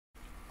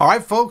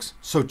Alright folks,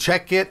 so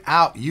check it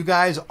out. You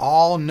guys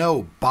all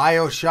know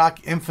Bioshock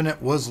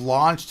Infinite was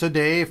launched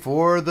today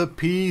for the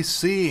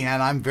PC,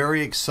 and I'm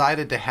very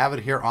excited to have it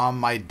here on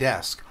my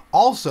desk.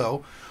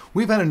 Also,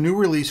 we've had a new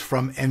release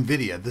from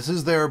NVIDIA. This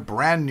is their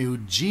brand new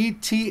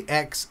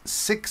GTX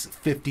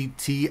 650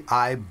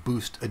 Ti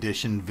Boost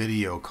Edition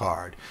video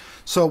card.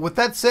 So with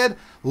that said,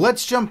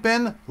 let's jump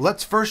in.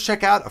 Let's first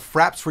check out a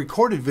Fraps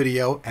recorded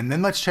video, and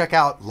then let's check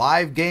out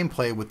live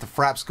gameplay with the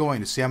Fraps going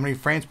to see how many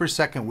frames per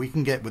second we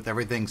can get with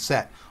everything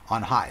set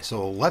on high.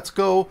 So let's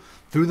go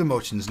through the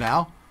motions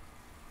now.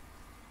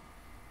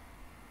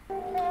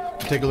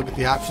 Take a look at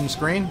the option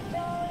screen.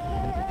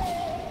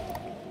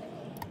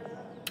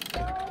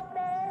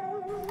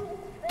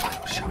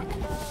 Bioshock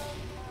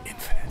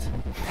Infinite.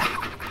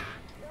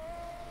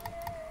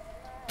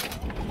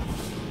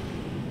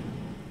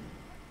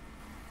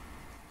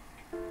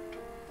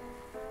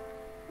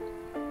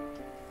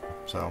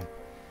 So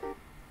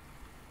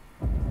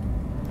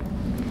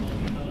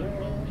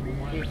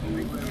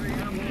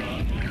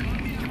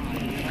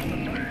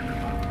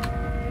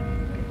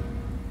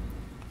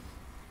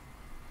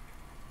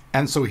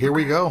and so here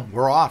we go.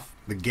 We're off.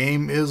 The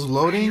game is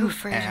loading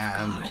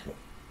and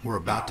we're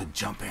about to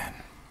jump in.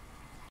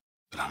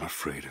 But I'm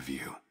afraid of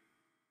you.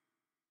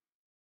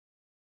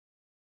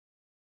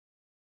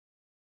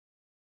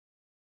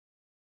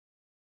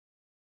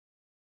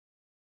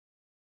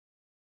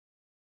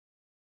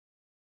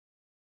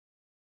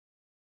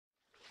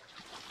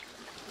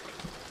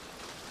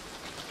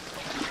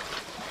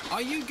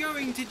 Are you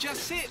going to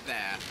just sit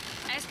there?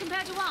 As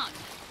compared to what?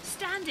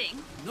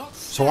 Standing? Not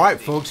So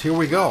alright folks, here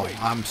we go.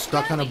 I'm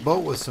stuck on a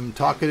boat with some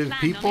talkative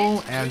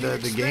people and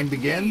the game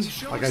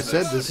begins. Like I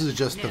said, this is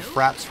just the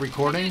Fraps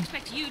recording.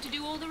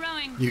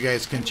 You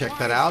guys can check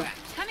that out.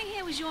 Coming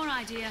here was your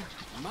idea.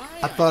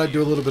 I thought I'd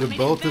do a little bit of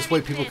both. This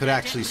way people could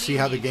actually see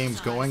how the game's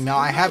going. Now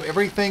I have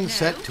everything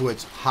set to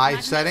its high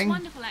setting,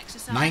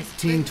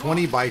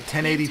 1920 by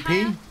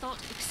 1080p,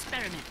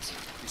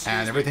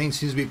 and everything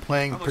seems to be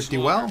playing pretty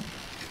well.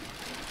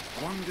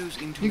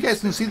 You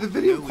guys can see the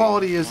video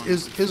quality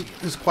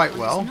is quite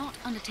well.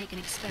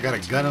 Got a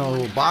gun in a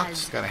little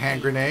box, got a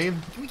hand grenade,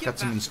 got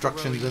some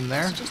instructions in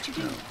there.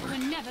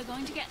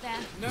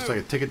 Looks like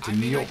a ticket to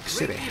New York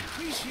City.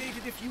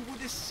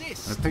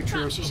 A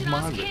picture of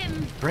Margaret,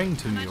 bring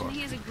to New York,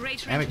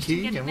 and a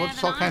key, and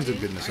what's all kinds of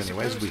goodness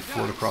anyways. We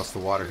float across the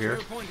water here.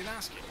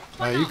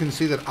 You can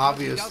see that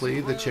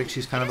obviously the chick,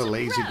 she's kind of a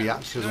lazy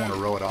biatch. She doesn't want to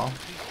row at all.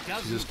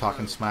 She's just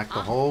talking smack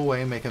the whole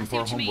way, making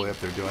poor homeboy up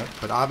there doing it.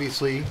 But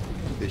obviously,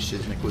 this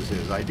shiznick was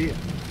his idea.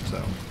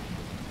 So,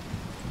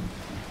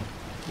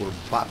 we're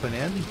bopping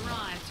in.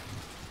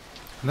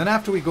 And then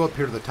after we go up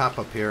here to the top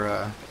up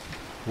here,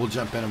 we'll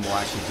jump in and we'll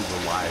actually do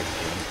the live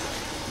game.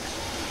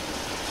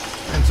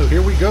 And so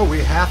here we go. We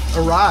have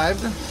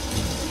arrived.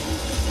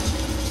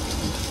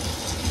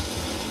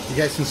 You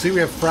guys can see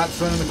we have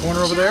Fraps running in the corner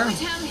over there.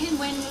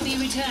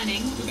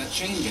 Returning. Would that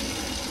change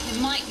anything?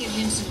 It might give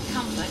him some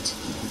comfort.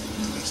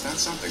 Is that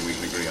something we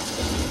can agree on?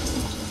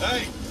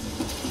 Hey,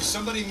 is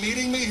somebody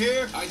meeting me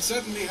here? I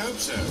certainly hope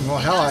so. Well,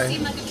 hell, It does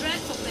seem like a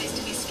dreadful place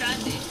to be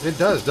stranded. It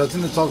does,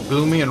 doesn't it? It's all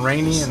gloomy and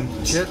rainy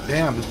and shit.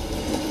 Damn.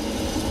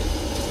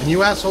 And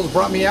you assholes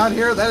brought me out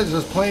here? That is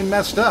just plain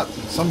messed up.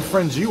 Some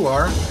friends you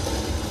are.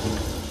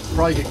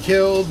 Probably get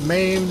killed,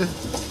 maimed.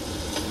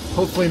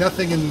 Hopefully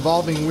nothing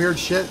involving weird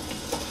shit.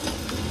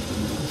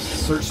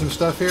 Let's search some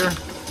stuff here.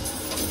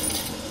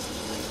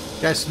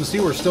 You guys can see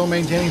we're still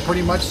maintaining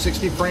pretty much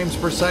 60 frames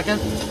per second.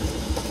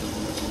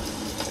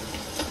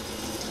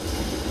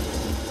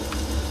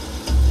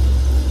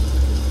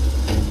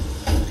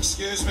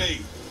 Excuse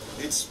me,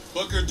 it's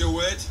Booker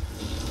DeWitt.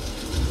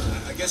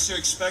 I guess you're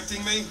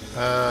expecting me?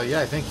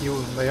 Yeah, I think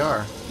they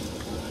are.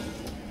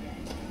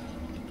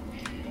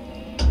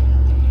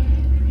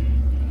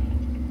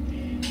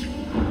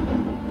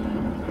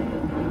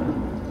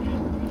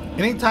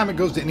 Anytime it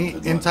goes to any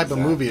type of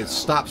movie, it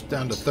stops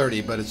down to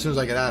 30, but as soon as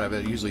I get out of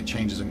it, it usually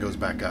changes and goes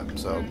back up.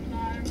 So,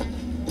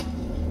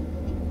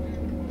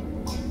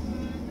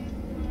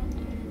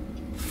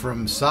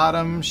 from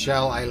Sodom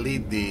shall I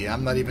lead thee.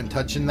 I'm not even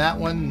touching that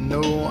one.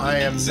 No, I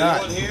am Is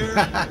not. anyone here?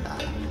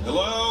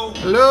 Hello?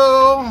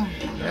 Hello?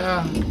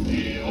 Yeah.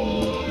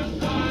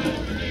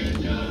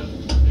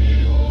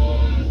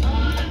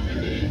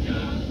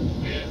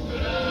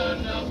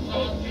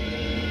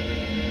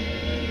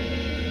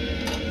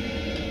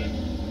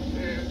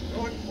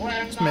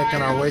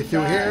 Making our way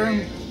through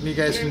here. You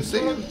guys can see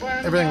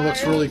everything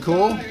looks really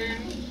cool.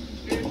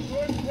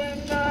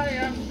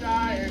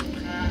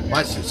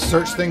 Watch it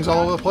search things all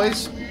over the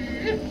place.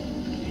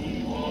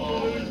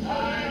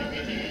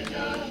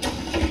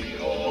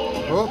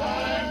 Oh.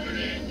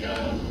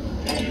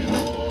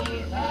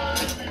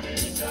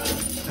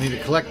 I need to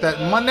collect that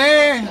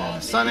money,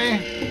 Sonny.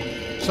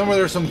 Somewhere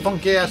there's some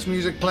funky ass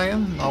music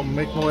playing. I'll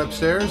make my way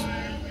upstairs.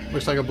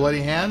 Looks like a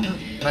bloody hand.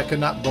 That could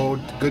not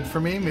bode good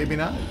for me. Maybe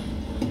not.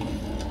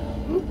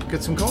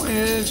 Get some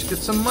coinage, get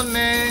some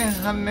money,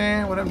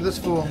 honey. What happened to this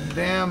fool?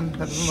 Damn,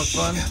 that doesn't look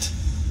fun.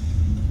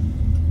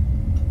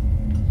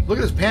 Look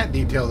at this pant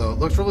detail, though.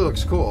 It really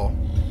looks cool.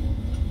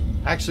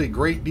 Actually,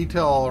 great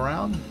detail all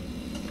around.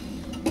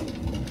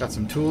 Got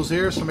some tools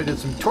here. Somebody did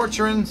some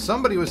torturing.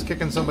 Somebody was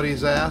kicking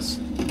somebody's ass.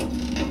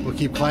 We'll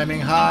keep climbing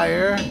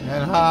higher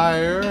and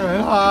higher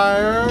and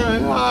higher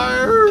and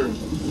higher.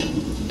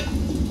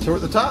 So we're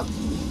at the top.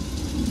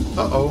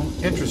 Uh-oh.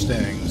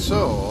 Interesting.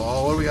 So,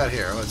 what do we got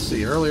here? Let's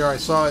see. Earlier I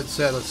saw it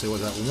said, let's see,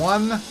 was that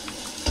 1?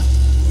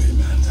 Wait a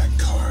minute, that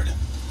card.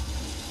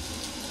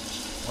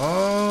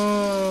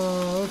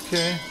 Oh,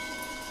 okay.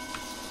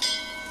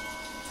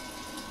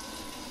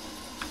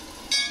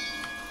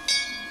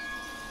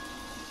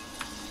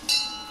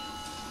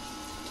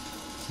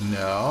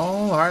 No.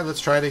 All right,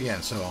 let's try it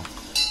again. So,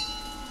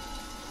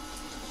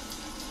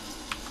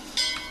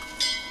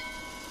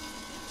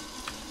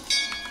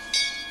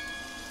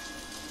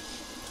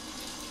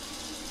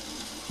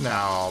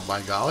 now,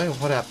 by golly,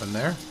 what happened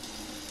there?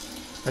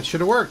 That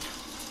should have worked.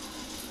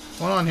 What's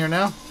going on here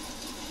now?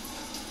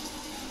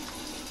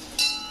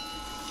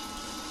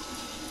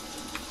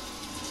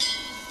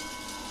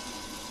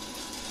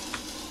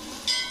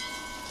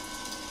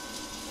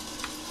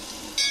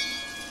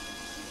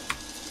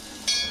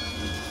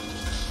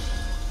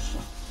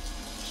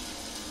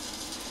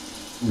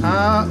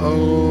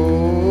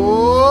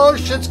 Uh-oh.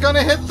 Shit's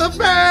gonna hit the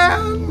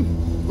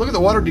fan! Look at the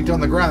water detail on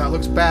the ground. That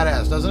looks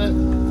badass, doesn't it?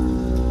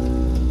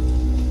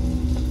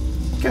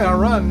 Can I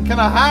run? Can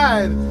I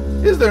hide?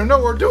 Is there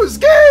nowhere to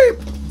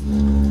escape?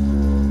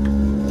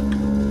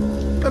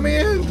 Let me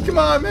in. Come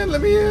on, man.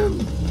 Let me in.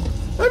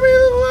 Let me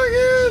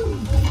in.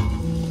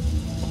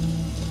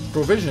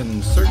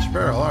 Provisions. Search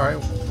barrel. All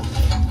right.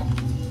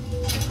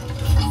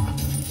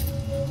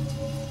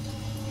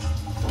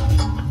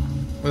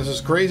 This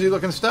is crazy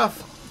looking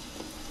stuff.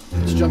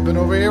 Let's jump in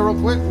over here real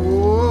quick.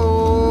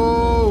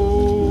 Whoa.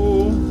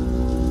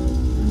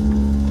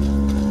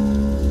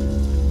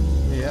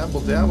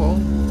 Yabble dabble.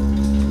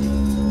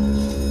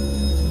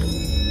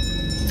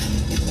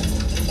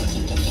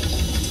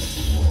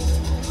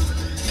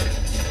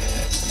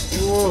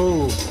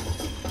 Whoa.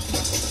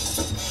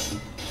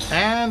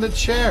 And a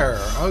chair.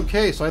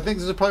 Okay, so I think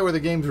this is probably where the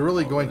game's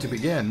really going to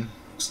begin.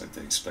 Looks like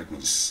they expect me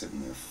to sit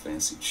in their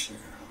fancy chair.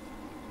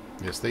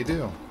 Yes, they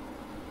do.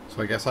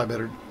 So I guess I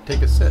better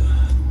take a sit.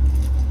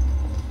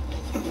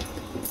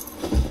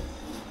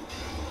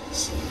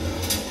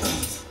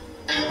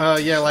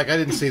 Yeah, like I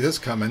didn't see this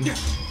coming.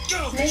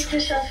 Make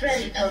yourself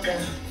ready,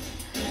 Pilgrim.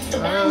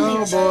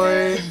 Oh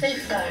boy.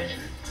 Safeguard.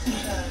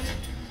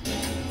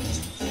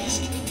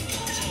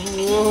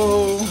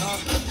 Whoa.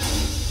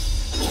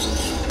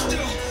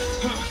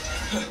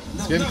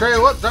 It's getting crazy.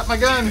 What? Drop my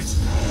gun.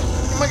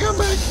 Get my gun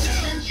back.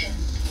 Attention.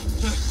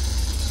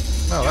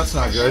 No, that's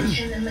not good.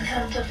 Attention in the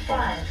count of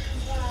 5.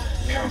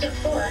 Count of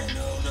 4.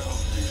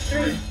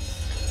 3.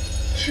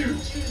 2.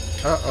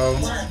 Uh-oh.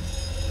 1.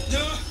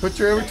 Put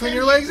your hair between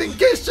your legs and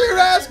kiss your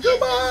ass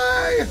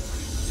goodbye!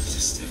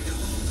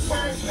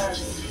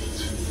 5,000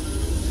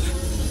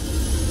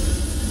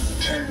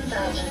 feet.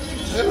 10,000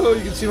 feet. Oh,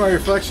 you can see my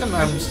reflection.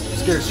 I'm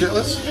scared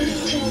shitless.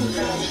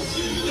 15,000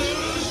 feet.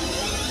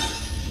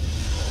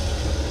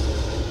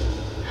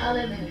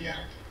 Hallelujah.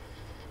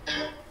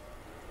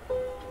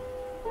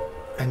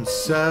 And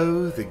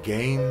so the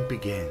game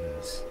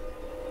begins.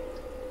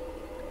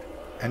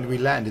 And we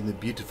land in the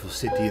beautiful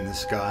city in the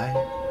sky,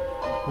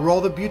 where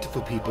all the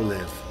beautiful people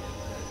live.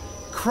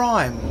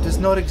 Crime does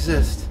not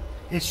exist.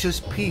 It's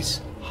just peace,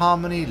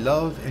 harmony,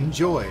 love, and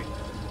joy.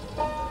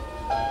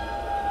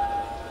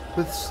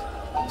 With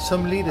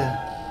some leader.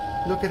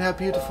 Look at how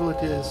beautiful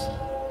it is.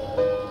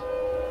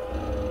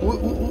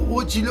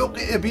 Would you look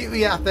at the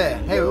beauty out there?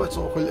 Hey, what's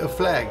a little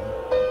flag?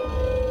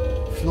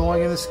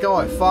 Flying in the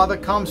sky. Father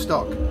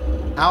Comstock,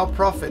 our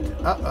prophet.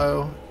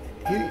 Uh-oh.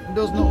 He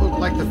does not look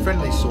like the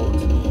friendly sort.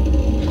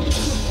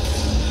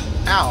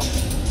 Ow.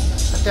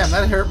 Damn,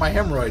 that hurt my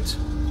hemorrhoids.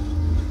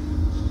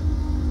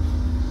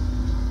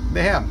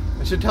 Damn.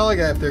 I should tell a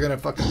guy if they're gonna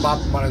fucking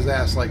bop him on his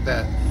ass like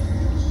that.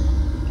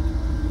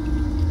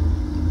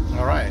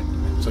 Alright.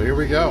 So here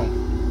we go.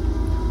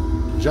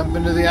 Jump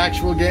into the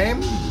actual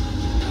game.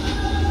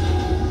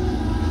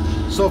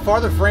 So far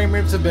the frame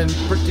rates have been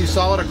pretty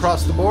solid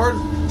across the board.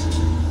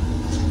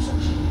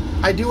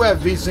 I do have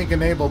VSync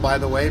enabled, by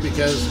the way,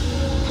 because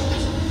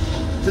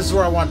this is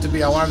where I want it to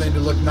be. I want everything to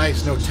look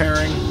nice, no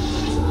tearing.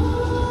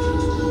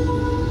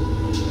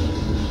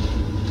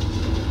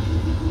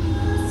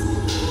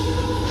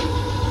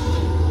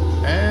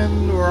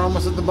 And we're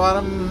almost at the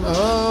bottom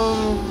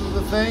of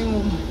the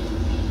thing.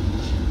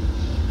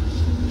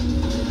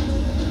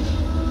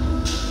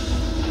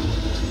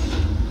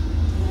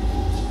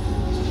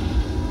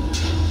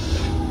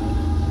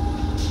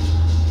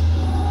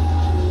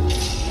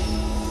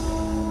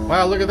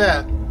 Wow, look at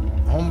that.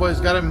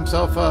 Homeboy's got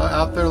himself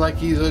out there like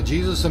he's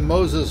Jesus and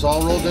Moses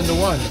all rolled into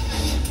one.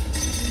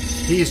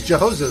 He's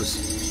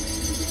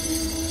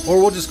Jehoshaphat.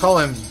 Or we'll just call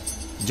him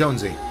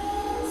Jonesy.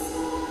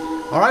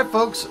 Alright,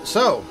 folks,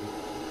 so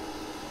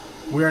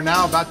we are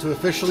now about to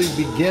officially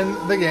begin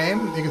the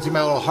game. You can see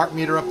my little heart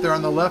meter up there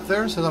on the left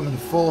there, says I'm in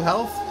full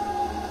health.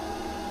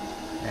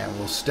 And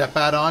we'll step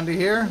out onto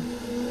here.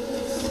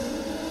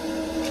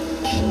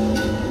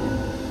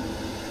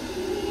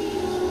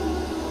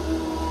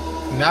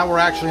 now we're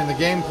actually in the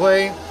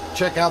gameplay.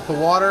 Check out the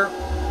water.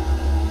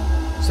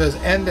 It says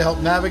N to help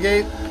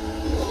navigate.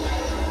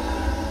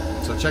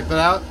 So check that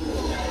out.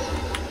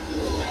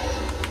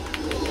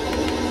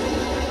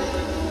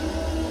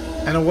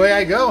 And away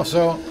I go.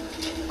 So,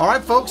 all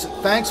right, folks,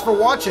 thanks for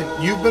watching.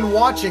 You've been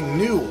watching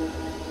new.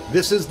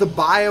 This is the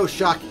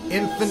Bioshock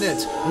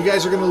Infinite. You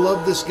guys are going to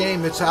love this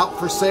game. It's out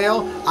for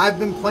sale. I've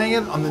been playing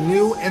it on the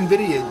new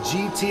NVIDIA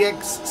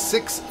GTX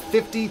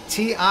 650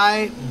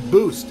 Ti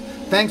Boost.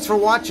 Thanks for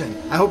watching.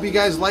 I hope you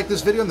guys like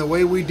this video and the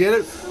way we did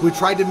it. We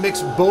tried to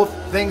mix both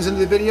things into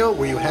the video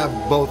where you have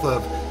both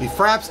of the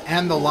fraps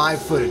and the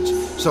live footage.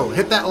 So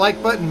hit that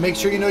like button, make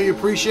sure you know you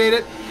appreciate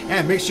it,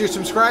 and make sure you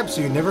subscribe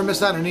so you never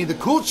miss out on any of the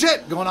cool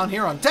shit going on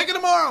here on Take It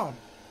Tomorrow.